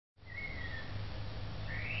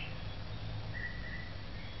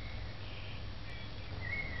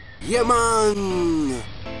Yeah, man!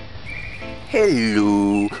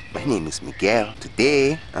 Hello, my name is Miguel.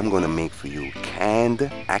 Today I'm gonna make for you canned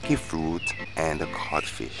ackee fruit and a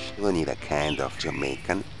codfish. You're gonna need a can of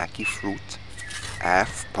Jamaican ackee fruit,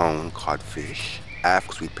 half-pound codfish,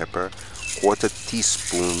 half sweet pepper, quarter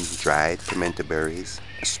teaspoon dried pimento berries,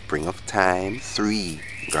 a sprig of thyme, 3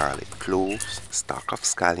 garlic cloves, stalk of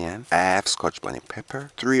scallion, half scotch bonnet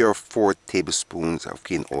pepper, 3 or 4 tablespoons of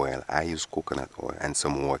cooking oil. I use coconut oil and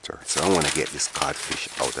some water. So I want to get this codfish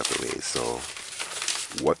out of the way. So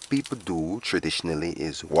what people do traditionally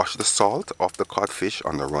is wash the salt off the codfish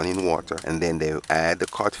on the running water, and then they add the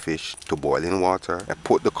codfish to boiling water and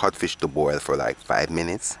put the codfish to boil for like 5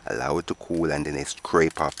 minutes, allow it to cool, and then they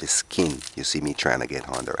scrape off the skin. You see me trying to get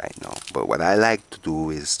on there right now. But what I like to do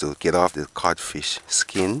is to get off the codfish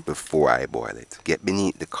skin before I boil it. Get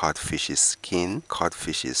beneath the codfish's skin,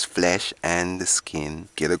 codfish's flesh and the skin,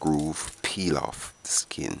 get a groove, peel off the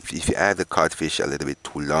skin. If you add the codfish a little bit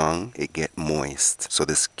too long, it get moist, so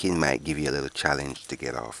the skin might give you a little challenge to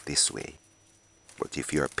get off this way. But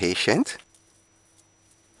if you're patient,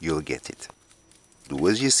 you'll get it. Do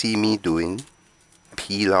as you see me doing.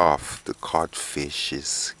 Peel off the codfish's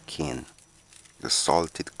skin, the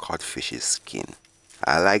salted codfish's skin.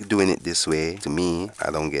 I like doing it this way. To me,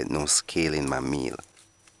 I don't get no scale in my meal.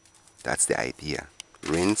 That's the idea.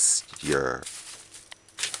 Rinse your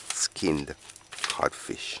skinned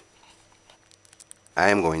codfish. I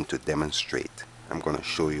am going to demonstrate. I'm going to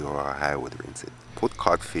show you how I would rinse it. Put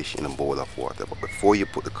codfish in a bowl of water, but before you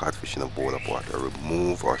put the codfish in a bowl of water,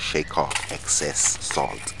 remove or shake off excess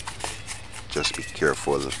salt. Just be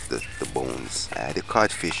careful of the bones. Add the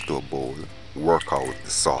codfish to a bowl, work out the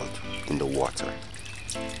salt in the water.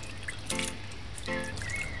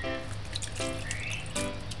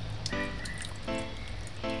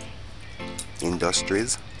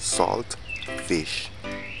 Industries salt fish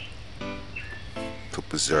to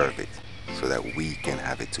preserve it so that we can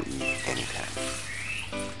have it to eat anytime,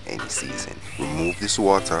 any season. Remove this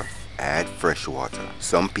water, add fresh water.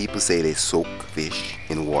 Some people say they soak fish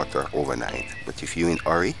in water overnight, but if you're in a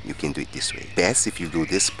hurry, you can do it this way. Best if you do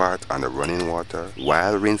this part on the running water.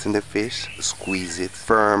 While rinsing the fish, squeeze it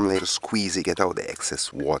firmly, squeeze it, get out the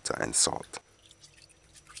excess water and salt.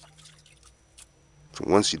 So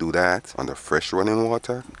once you do that, on the fresh running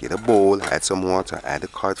water, get a bowl, add some water, add the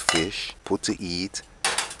codfish, put to heat,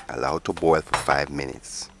 allow it to boil for 5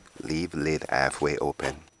 minutes. Leave lid halfway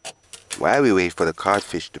open. While we wait for the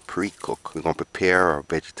codfish to pre-cook, we're going to prepare our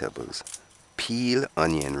vegetables. Peel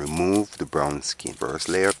onion, remove the brown skin. First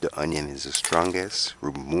layer of the onion is the strongest.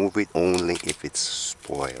 Remove it only if it's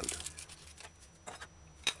spoiled.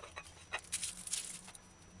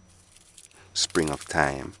 Sprig of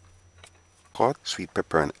thyme. Cut sweet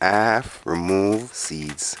pepper in half, remove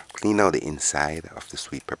seeds, clean out the inside of the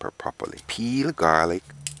sweet pepper properly. Peel garlic,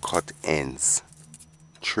 cut ends,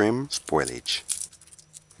 trim spoilage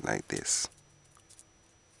like this.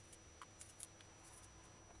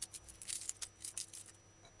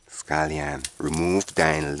 Scallion, remove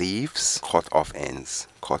dying leaves, cut off ends,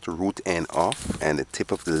 cut root end off and the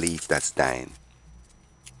tip of the leaf that's dying.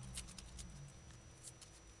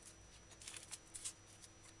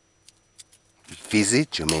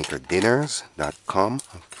 Visit JamaicanDinners.com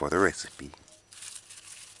for the recipe.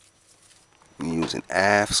 I'm using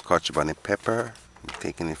half scotch bonnet pepper. I'm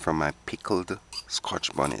taking it from my pickled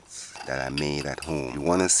scotch bonnets that I made at home. You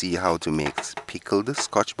want to see how to make pickled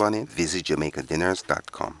scotch bonnet? Visit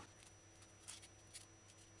JamaicanDinners.com.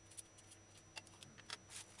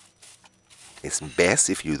 It's best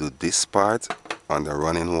if you do this part on the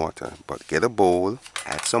running water, but get a bowl,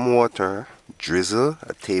 add some water, drizzle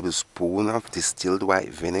a tablespoon of distilled white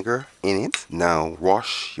vinegar in it. Now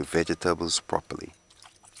wash your vegetables properly.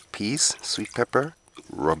 Peas, sweet pepper,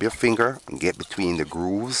 rub your finger and get between the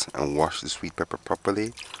grooves and wash the sweet pepper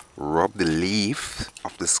properly. Rub the leaf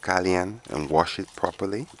of the scallion and wash it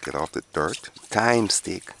properly. Get off the dirt. Thyme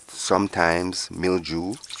stick, sometimes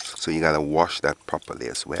mildew, so you gotta wash that properly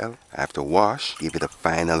as well. After wash, give it a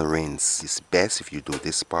final rinse. It's best if you do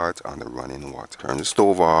this part on the running water. Turn the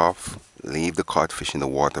stove off. Leave the codfish in the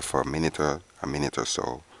water for a minute or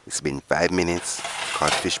so. It's been 5 minutes.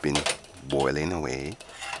 Codfish been boiling away.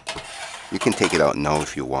 You can take it out now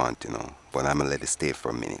if you want, but I'm gonna let it stay for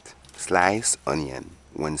a minute. Slice onion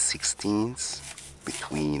 1/16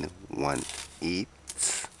 between 1/8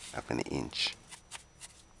 of an inch.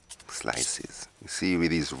 Slices. You see,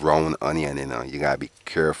 with these round onion, you gotta be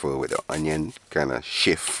careful with the onion kind of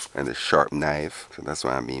shift and the sharp knife. So that's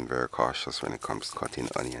why I'm being very cautious when it comes to cutting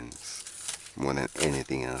onions more than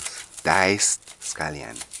anything else. Diced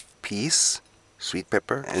scallion. Piece sweet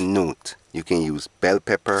pepper, and note, you can use bell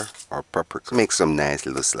pepper or paprika. Make some nice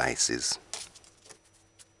little slices.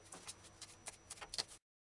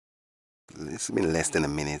 It's been less than a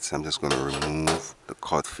minute, so I'm just going to remove the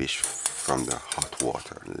codfish from the hot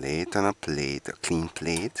water. Lay it on a plate, a clean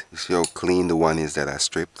plate. You see how clean the one is that I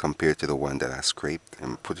stripped compared to the one that I scraped?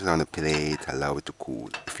 And put it on the plate, allow it to cool.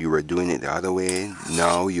 If you were doing it the other way,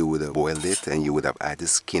 now you would have boiled it and you would have added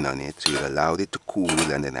skin on it. So you allowed it to cool,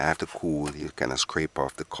 and then after cool, you kind of scrape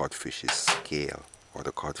off the codfish's scale or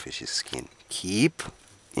the codfish's skin. Keep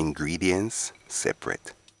ingredients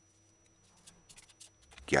separate.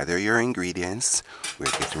 Gather your ingredients. We're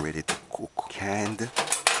getting ready to cook canned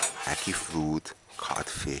ackee fruit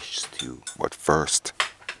codfish stew. But first,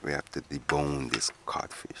 we have to debone this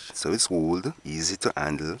codfish. So it's old, easy to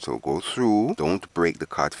handle. So go through. Don't break the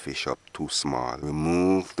codfish up too small.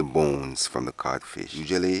 Remove the bones from the codfish.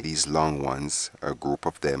 Usually these long ones, a group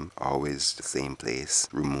of them, always the same place.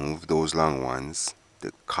 Remove those long ones,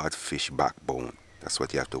 the codfish backbone. That's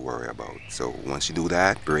what you have to worry about. So once you do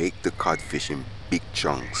that, break the codfish in big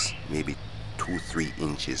chunks, maybe 2-3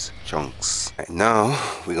 inches chunks. Right, now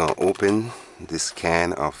we're gonna open this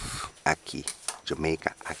can of ackee,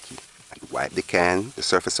 Jamaican ackee. Wipe the can, the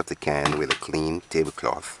surface of the can, with a clean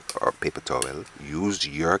tablecloth or paper towel. Use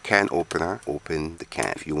your can opener, open the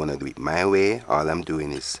can. If you want to do it my way, all I'm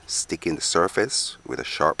doing is sticking the surface with a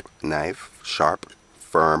sharp knife,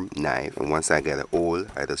 firm knife, and once I get a hole,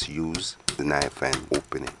 I just use the knife and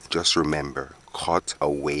open it. Just remember, cut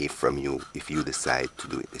away from you if you decide to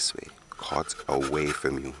do it this way. Cut away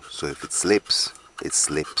from you. So if it slips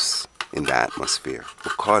in the atmosphere.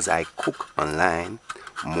 Because I cook online,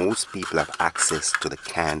 most people have access to the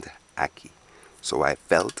canned ackee. So I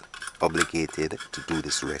felt obligated to do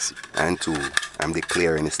this recipe. And I'm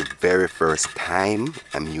declaring it's the very first time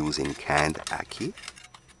I'm using canned ackee.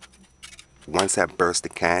 Once I burst the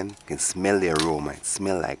can, you can smell the aroma. It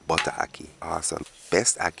smells like butter ackee. Awesome.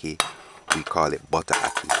 Best ackee, we call it butter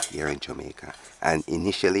ackee here in Jamaica. And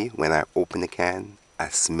initially, when I open the can, I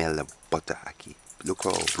smell the butter ackee. Look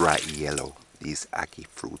how bright yellow these ackee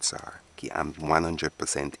fruits are. I'm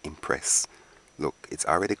 100% impressed. Look, it's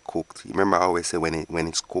already cooked. You remember I always say when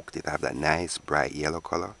it's cooked, it have that nice bright yellow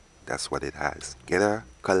color? That's what it has. Get a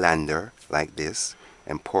colander like this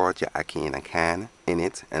and pour out your ackee in a can in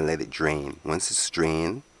it and let it drain. Once it's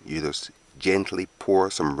drained, you just gently pour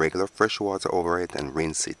some regular fresh water over it and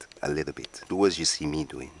rinse it a little bit. Do as you see me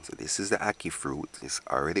doing. So this is the ackee fruit. It's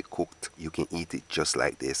already cooked. You can eat it just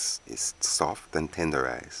like this. It's soft and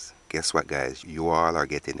tenderized. Guess what, guys? You all are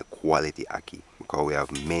getting the quality ackee because we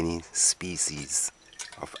have many species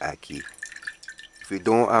of ackee. If you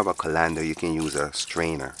don't have a colander, you can use a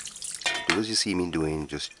strainer. Do as you see me doing.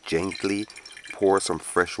 Just gently pour some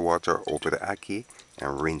fresh water over the ackee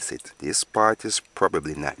and rinse it. This part is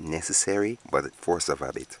probably not necessary, but force of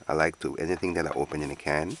habit. I like to, anything that I open in a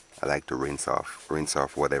can, I like to rinse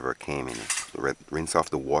off whatever came in it. Rinse off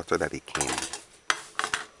the water that it came in.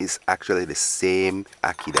 It's actually the same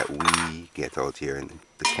ackee that we get out here, and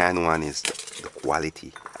the can one is the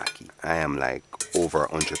quality ackee. I am like over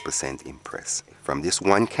 100% impressed. From this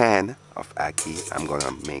one can of ackee, I'm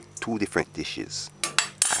gonna make 2 different dishes: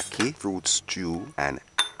 ackee fruit stew and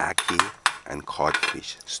ackee and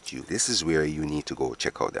codfish stew. This is where you need to go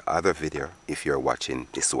check out the other video if you're watching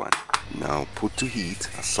this one. Now put to heat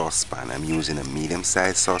a saucepan. I'm using a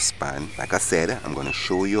medium-sized saucepan. Like I said, I'm going to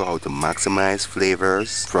show you how to maximize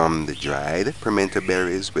flavors from the dried pimento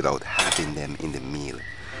berries without having them in the meal.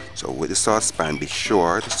 So with the saucepan, be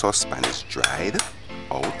sure the saucepan is dried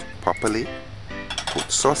out properly. Put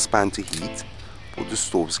the saucepan to heat. Put the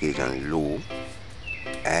stove gauge on low.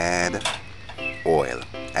 Add oil.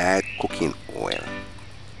 Add cooking oil.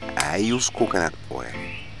 I use coconut oil.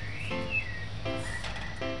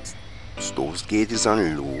 Stove gauge is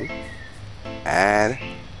on low. Add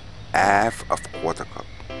half of quarter cup,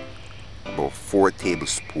 about 4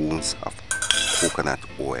 tablespoons of coconut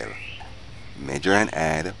oil. Measure and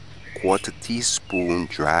add 1/4 teaspoon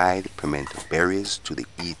dried pimento berries to the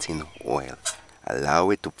heating oil.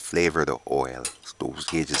 Allow it to flavor the oil. Stove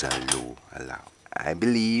gauge is on low. Allow. I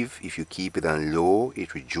believe if you keep it on low,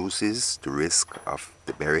 it reduces the risk of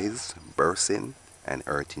the berries bursting and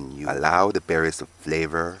hurting you. Allow the berries to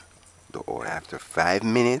flavor the oil. After 5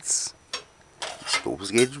 minutes, the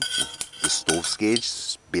stove gauge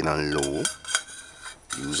has been on low.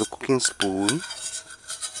 Use a cooking spoon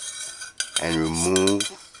and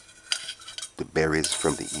remove the berries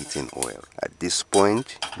from the heating oil. At this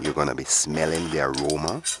point, you're gonna be smelling the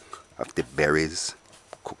aroma of the berries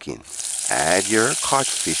cooking. Add your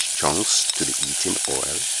codfish chunks to the heating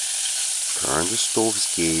oil. Turn the stove's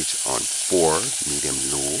gauge on 4, medium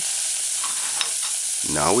low.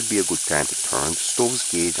 Now would be a good time to turn the stove's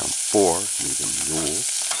gauge on 4, medium low.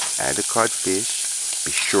 Add the codfish.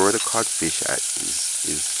 Be sure the codfish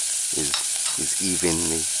is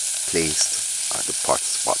evenly placed at the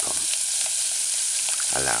pot's bottom.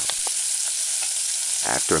 Allow.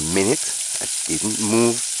 After a minute, I didn't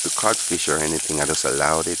move the codfish or anything. I just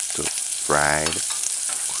allowed it to fry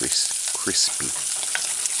crispy.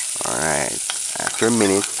 Alright, after a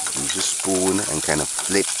minute, use a spoon and kind of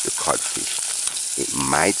flip the codfish. It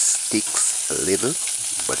might stick a little,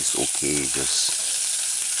 but it's okay.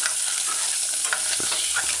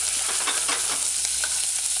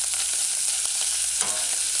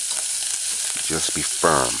 Just be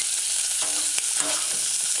firm.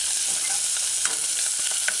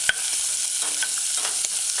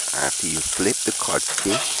 After you flip the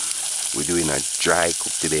codfish, we're doing a dry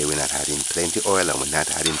cook today. We're not adding plenty oil and we're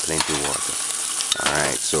not adding plenty water.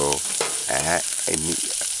 Alright, so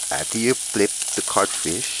after you flip the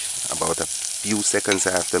codfish, about a few seconds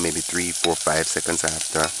after, maybe 3, 4, 5 seconds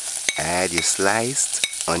after, add your sliced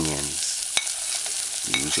onions.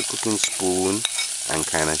 Use your cooking spoon and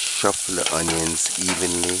kind of shuffle the onions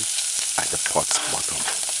evenly at the pot's bottom.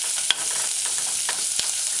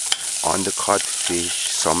 On the codfish,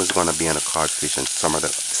 some is going to be on the codfish and some of the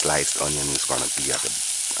sliced onion is going to be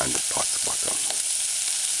on the pot's bottom.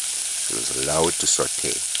 So just allow it to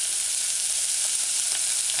saute.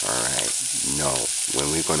 Alright, now when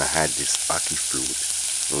we're going to add this ackee fruit,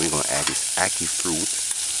 we don't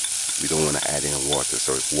want to add any water.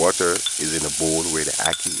 So if water is in a bowl where the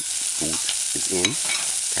ackee fruit is in,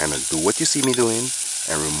 kind of do what you see me doing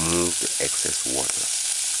and remove the excess water.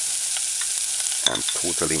 I'm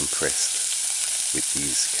totally impressed with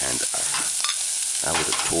these canned ackee. I would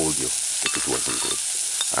have told you if it wasn't good.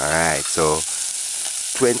 Alright, so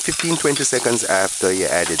 15-20 seconds after you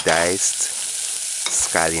add the diced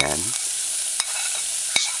scallion,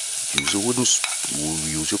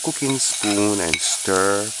 use your cooking spoon and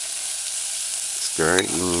stir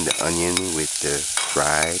in the onion with the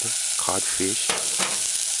fried codfish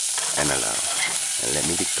and allow. And let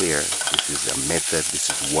me be clear, this is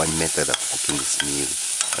one method of cooking this meal.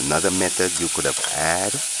 Another method, you could have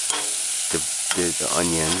add the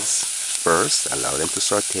onions first, allow them to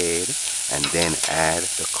saute, and then add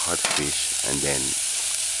the codfish and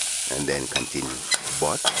then continue.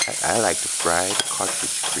 But I like to fry the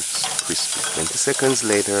codfish crispy. 20 seconds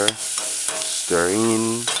later, stir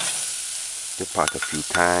in the pot a few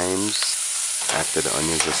times. After the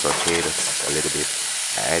onions are sauteed a little bit,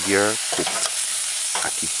 add your cooked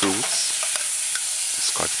ackee fruits,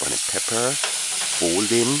 scotch bonnet pepper, fold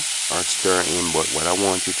in or stir in, but what I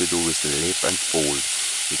want you to do is to lift and fold.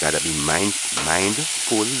 You gotta be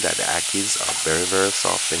mindful that the ackees are very, very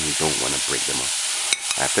soft and you don't want to break them up.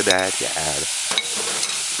 After that, you add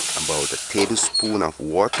about a tablespoon of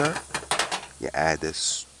water. You add the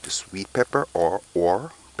sweet pepper or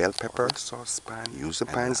bell pepper saucepan. Use the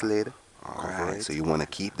pan's lid. Alright, so you want to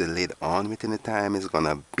keep the lid on within the time it's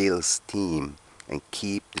gonna build steam and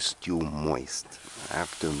keep the stew moist.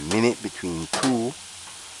 After a minute between two,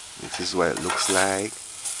 this is what it looks like.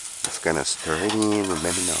 Just gonna stir it in.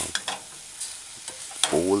 Remember now,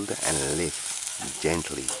 fold and lift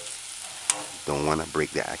gently. Don't want to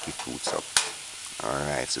break the ackee fruits up.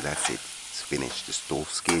 Alright, so that's it. It's finished. The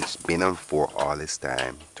stove gage's been on for all this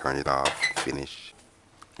time. Turn it off. Finish.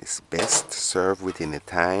 It's best served within the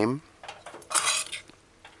time.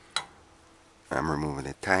 I'm removing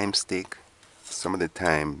the time stick. Some of the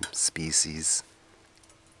thyme species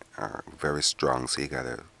are very strong, so you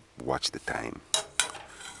gotta watch the time.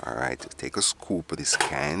 Alright, take a scoop of this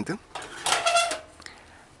canned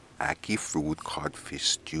ackee fruit codfish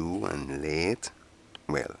stew and lay it.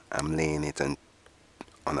 Well, I'm laying it on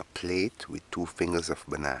a plate with 2 fingers of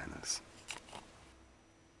bananas.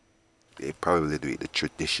 They probably do it the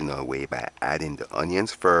traditional way by adding the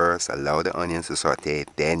onions first, allow the onions to saute,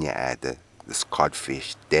 then you add this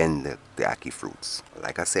codfish, then the ackee fruits.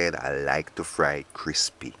 Like I said, I like to fry it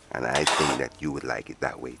crispy, and I think that you would like it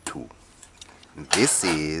that way too. This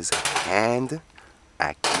is canned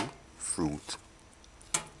ackee fruit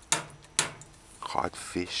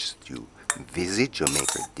codfish stew. Visit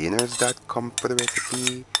JamaicanDinners.com for the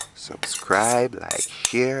recipe. Subscribe, like,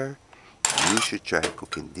 share. You should try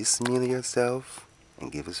cooking this meal yourself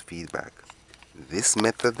and give us feedback. This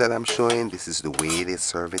method that I'm showing, this is the way they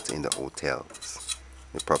serve it in the hotels.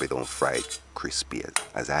 They probably don't fry it crispy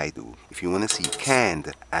as I do. If you want to see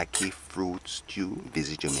canned ackee fruit stew,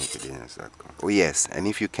 visit JamaicanDinners.com. Oh yes, and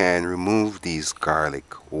if you can, remove these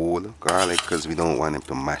whole garlic, because we don't want them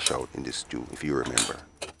to mash out in the stew, if you remember.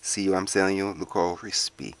 See what I'm telling you? Look how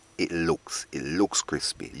crispy it looks. It looks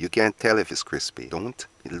crispy. You can't tell if it's crispy. Don't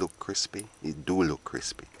it look crispy? It do look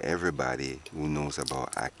crispy. Everybody who knows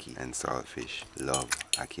about ackee and saltfish love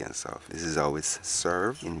ackee and saltfish. This is how it's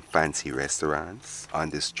served in fancy restaurants. On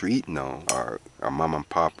the street now, or mom and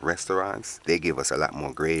pop restaurants, they give us a lot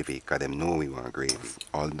more gravy because they know we want gravy.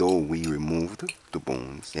 Although we removed the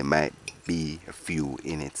bones, there might be a few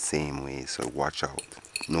in it same way, so watch out.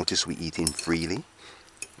 Notice we eating freely.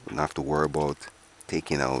 We don't have to worry about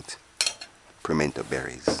taking out pimento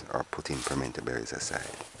berries or putting pimento berries aside.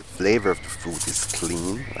 The flavor of the fruit is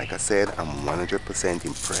clean. Like I said, I'm 100%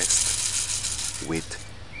 impressed with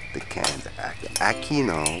the canned ackee. Ackee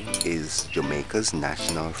now is Jamaica's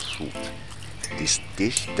national fruit. This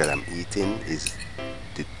dish that I'm eating is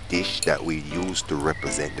the dish that we use to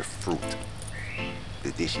represent the fruit.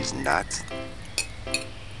 The dish is not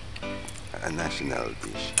a national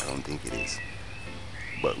dish. I don't think it is.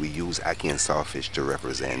 But we use ackee and saltfish to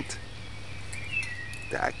represent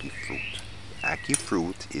the ackee fruit. Ackee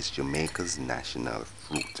fruit is Jamaica's national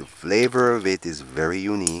fruit. The flavor of it is very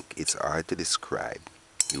unique. It's hard to describe.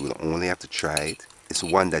 You will only have to try it. It's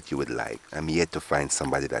one that you would like. I'm yet to find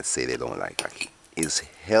somebody that say they don't like ackee. It's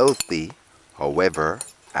healthy. However,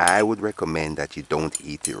 I would recommend that you don't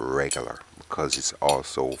eat it regular because it's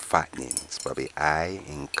also fattening. It's probably high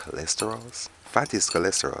in cholesterols. Fat is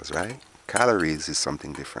cholesterols, right? Calories is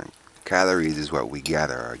something different. Calories is what we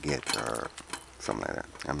gather or get or something like that.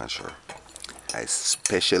 I'm not sure. I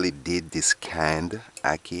especially did this canned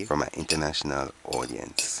ackee from an international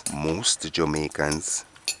audience. Most Jamaicans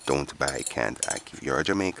don't buy canned ackee. If you're a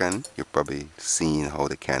Jamaican, you're probably seeing how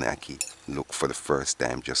the canned ackee look for the first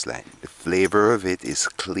time, just like me. The flavor of it is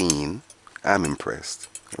clean. I'm impressed.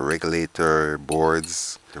 Regulator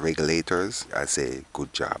boards, the regulators, I say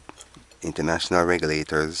good job. International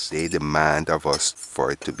regulators, they demand of us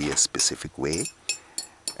for it to be a specific way,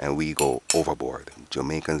 and we go overboard.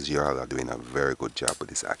 Jamaicans, you all are doing a very good job with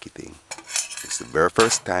this ackee thing. It's the very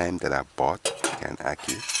first time that I bought canned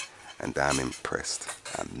ackee, and I'm impressed.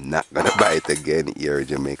 I'm not gonna buy it again here in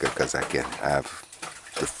Jamaica because I can have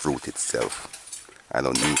the fruit itself. I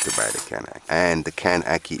don't need to buy the canned ackee. And the canned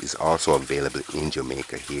ackee is also available in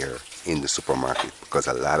Jamaica here in the supermarket, because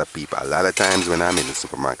a lot of times when I'm in the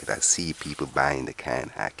supermarket, I see people buying the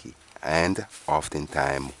canned ackee and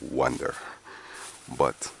oftentimes wonder,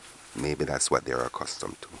 but maybe that's what they're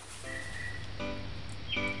accustomed to.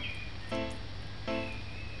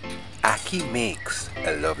 Ackee makes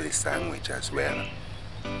a lovely sandwich as well.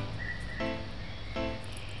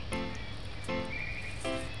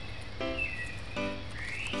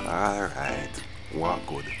 Alright, what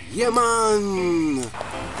good. Yeah, man!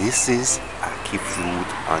 This is ackee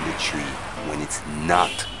fruit on the tree when it's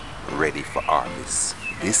not ready for harvest.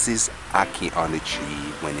 This is ackee on the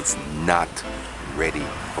tree when it's not ready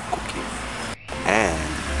for cooking. And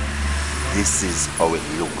this is how it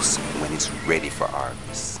looks when it's ready for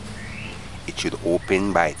harvest. It should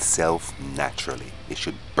open by itself naturally. It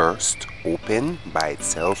should burst open by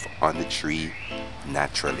itself on the tree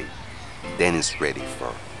naturally. Then it's ready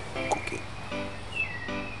for